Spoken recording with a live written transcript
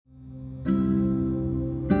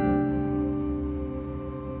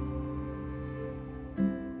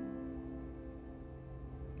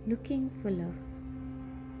Looking for love.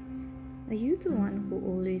 Are you the one who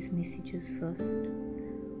always messages first?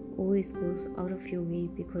 Always goes out of your way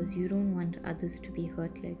because you don't want others to be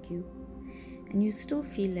hurt like you, and you still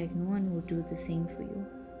feel like no one will do the same for you?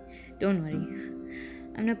 Don't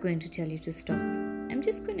worry, I'm not going to tell you to stop. I'm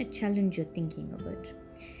just going to challenge your thinking of it.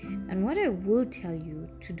 And what I will tell you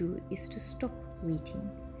to do is to stop waiting,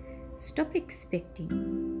 stop expecting,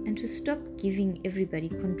 and to stop giving everybody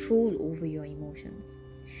control over your emotions.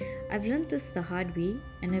 I've learned this the hard way,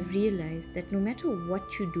 and I've realized that no matter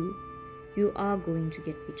what you do, you are going to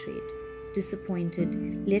get betrayed,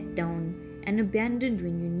 disappointed, let down, and abandoned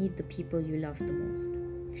when you need the people you love the most.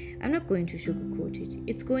 I'm not going to sugarcoat it.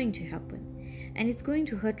 It's going to happen, and it's going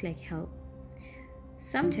to hurt like hell.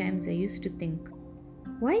 Sometimes I used to think,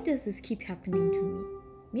 why does this keep happening to me?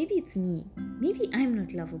 Maybe it's me. Maybe I'm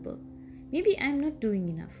not lovable. Maybe I'm not doing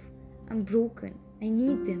enough. I'm broken. I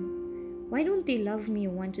need them. Why don't they love me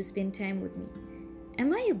or want to spend time with me?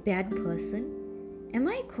 Am I a bad person? Am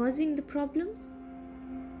I causing the problems?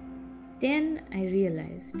 Then I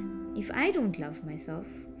realized, if I don't love myself,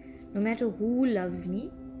 no matter who loves me,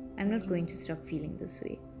 I'm not going to stop feeling this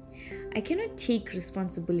way. I cannot take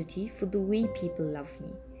responsibility for the way people love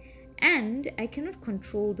me, and I cannot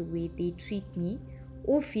control the way they treat me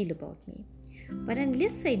or feel about me. But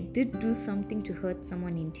unless I did do something to hurt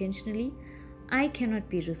someone intentionally, I cannot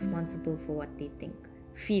be responsible for what they think,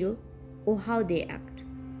 feel, or how they act.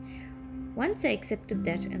 Once I accepted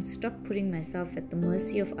that and stopped putting myself at the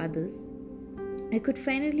mercy of others, I could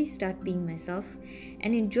finally start being myself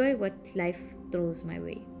and enjoy what life throws my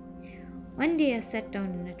way. One day I sat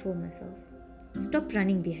down and I told myself, stop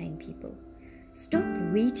running behind people. Stop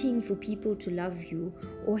waiting for people to love you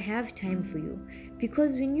or have time for you,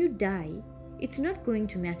 because when you die, it's not going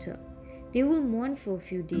to matter. They will mourn for a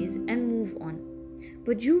few days and move on.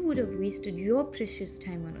 But you would have wasted your precious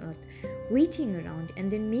time on earth waiting around and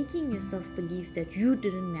then making yourself believe that you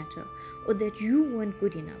didn't matter or that you weren't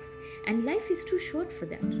good enough. And life is too short for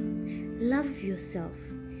that. Love yourself.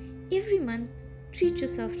 Every month, treat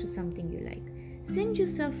yourself to something you like. Send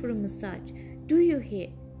yourself for a massage. Do your hair.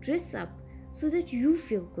 Dress up so that you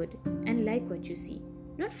feel good and like what you see.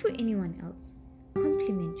 Not for anyone else.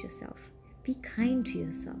 Compliment yourself. Be kind to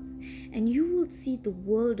yourself, and you will see the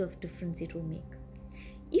world of difference it will make.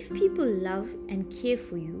 If people love and care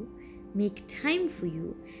for you, make time for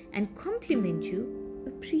you, and compliment you,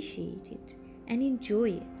 appreciate it and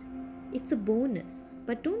enjoy it. It's a bonus,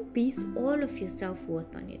 but don't base all of your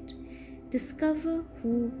self-worth on it. Discover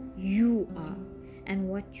who you are and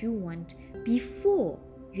what you want before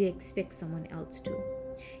you expect someone else to.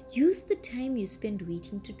 Use the time you spend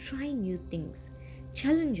waiting to try new things.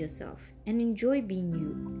 Challenge yourself and enjoy being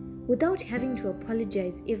you without having to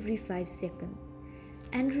apologize every 5 seconds.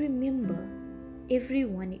 And remember,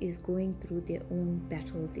 everyone is going through their own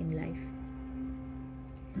battles in life.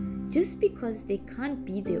 Just because they can't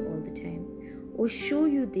be there all the time or show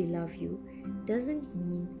you they love you doesn't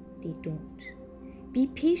mean they don't. Be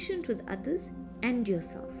patient with others and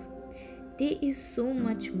yourself. There is so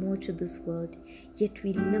much more to this world, yet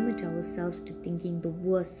we limit ourselves to thinking the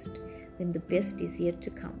worst when the best is yet to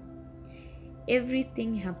come.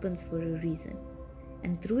 Everything happens for a reason,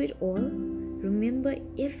 and through it all, remember,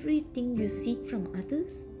 everything you seek from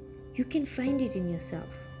others, you can find it in yourself,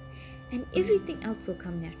 and everything else will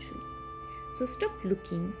come naturally. So stop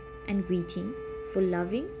looking and waiting for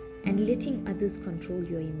loving and letting others control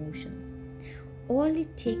your emotions. All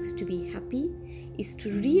it takes to be happy is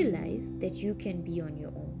to realize that you can be on your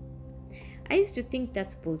own. I used to think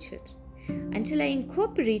that's bullshit until I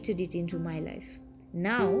incorporated it into my life.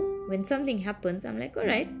 Now, when something happens, I'm like,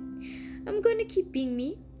 alright, I'm going to keep being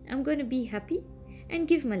me, I'm going to be happy and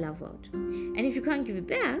give my love out. And if you can't give it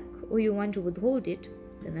back or you want to withhold it,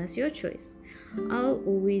 then that's your choice. I'll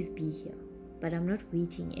always be here, but I'm not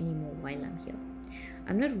waiting anymore while I'm here.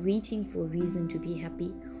 I'm not waiting for a reason to be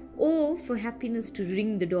happy or for happiness to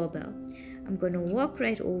ring the doorbell. I'm going to walk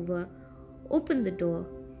right over, open the door,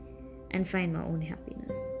 and find my own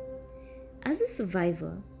happiness. As a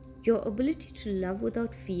survivor, your ability to love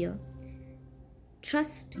without fear,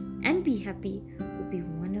 trust, and be happy will be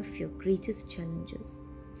one of your greatest challenges.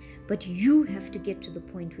 But you have to get to the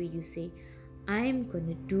point where you say, I'm going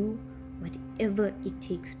to do whatever it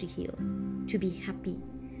takes to heal, to be happy,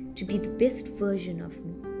 to be the best version of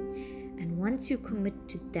me. And once you commit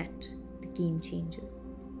to that, the game changes.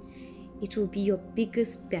 It will be your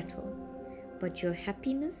biggest battle, but your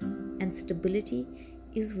happiness and stability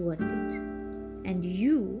is worth it. And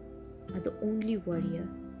you are the only warrior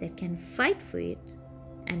that can fight for it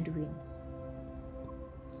and win.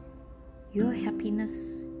 Your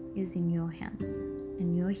happiness is in your hands,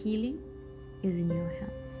 and your healing is in your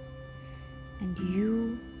hands. And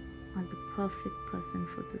you are the perfect person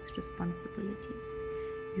for this responsibility.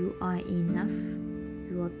 You are enough,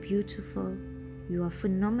 you are beautiful, you are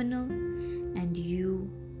phenomenal, and you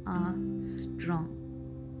are strong.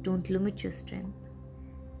 Don't limit your strength.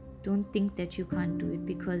 Don't think that you can't do it,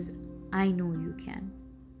 because I know you can.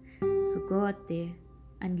 So go out there,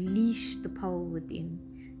 unleash the power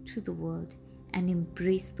within to the world, and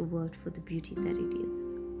embrace the world for the beauty that it is.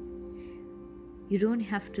 You don't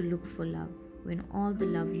have to look for love when all the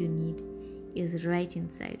love you need is right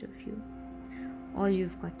inside of you. All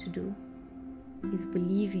you've got to do is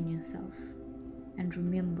believe in yourself and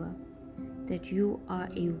remember that you are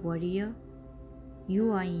a warrior,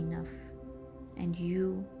 you are enough, and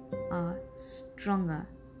you are stronger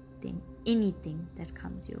than anything that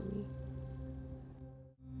comes your way.